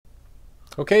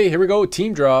Okay, here we go.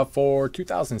 Team draw for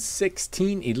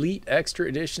 2016 Elite Extra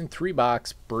Edition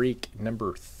 3-box break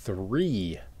number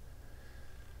 3.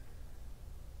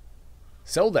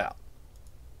 Sold out.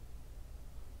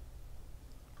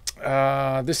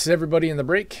 This is everybody in the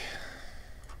break.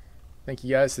 Thank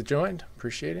you guys that joined.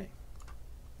 Appreciate it.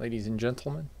 Ladies and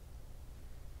gentlemen.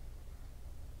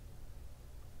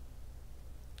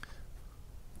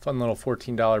 Fun little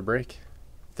 $14 break.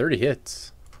 30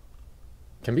 hits.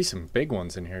 Can be some big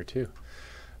ones in here too.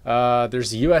 There's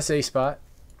the USA spot.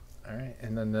 All right,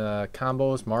 and then the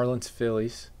combos: Marlins,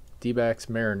 Phillies, D-backs,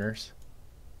 Mariners,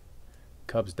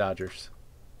 Cubs, Dodgers.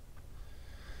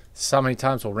 This is how many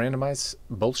times we'll randomize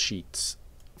both sheets.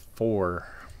 4.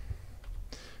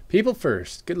 People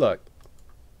first. Good luck.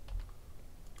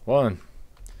 1,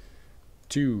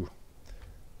 2,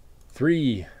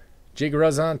 3.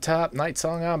 Jigara's on top. Night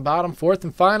Song on bottom. 4th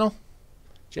and final.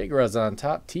 Jagara's on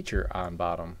top, Teacher on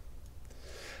bottom.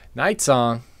 Night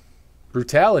Song,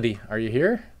 Brutality, are you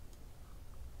here?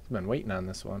 I've been waiting on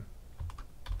this one.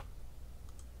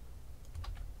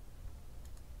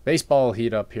 Baseball will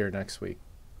heat up here next week.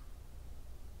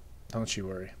 Don't you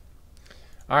worry.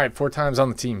 All right, 4 times on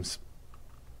the teams.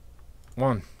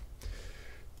 1,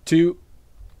 2,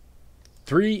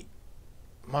 3.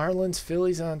 Marlins,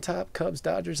 Phillies on top, Cubs,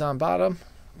 Dodgers on bottom.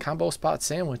 Combo spot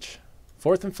sandwich.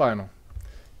 4th and final.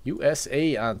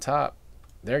 USA on top.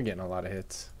 They're getting a lot of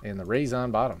hits. And the Rays on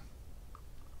bottom.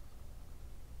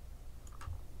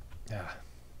 Yeah.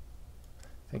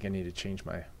 I think I need to change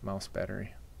my mouse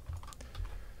battery.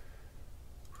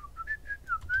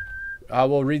 I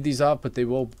will read these off, but they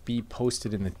will be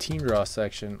posted in the team draw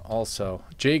section also.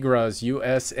 Jagras,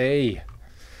 USA.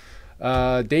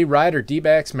 Day Rider,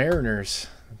 D-backs, Mariners.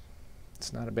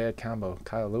 It's not a bad combo.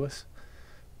 Kyle Lewis.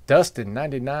 Dustin,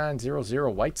 9900,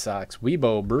 White Sox.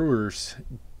 Weibo, Brewers.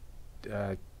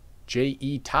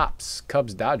 J.E. Tops,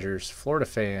 Cubs, Dodgers. Florida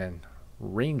Fan,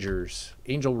 Rangers.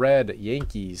 Angel Red,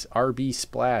 Yankees. RB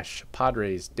Splash,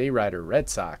 Padres. Dayrider, Red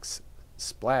Sox.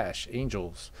 Splash,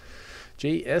 Angels.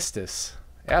 J. Estes,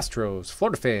 Astros.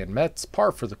 Florida Fan, Mets.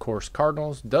 Par for the course,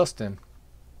 Cardinals. Dustin,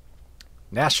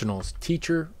 Nationals.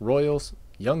 Teacher, Royals.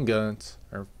 Young Guns,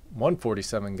 or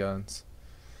 147 Guns.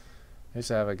 I used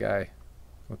to have a guy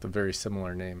with a very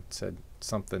similar name. It said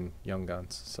something Young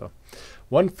Guns. So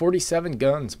 147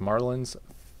 Guns, Marlins,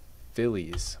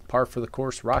 Phillies. Par for the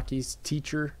course, Rockies.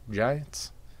 Teacher,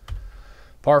 Giants.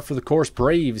 Par for the course,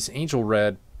 Braves. Angel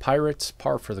Red, Pirates.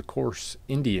 Par for the course,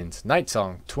 Indians. Night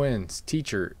Song, Twins.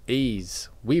 Teacher, A's.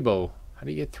 Weibo. How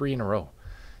do you get 3 in a row?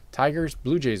 Tigers,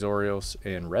 Blue Jays, Orioles,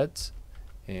 and Reds.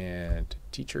 And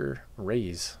Teacher,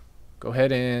 Rays. Go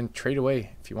ahead and trade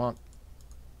away if you want.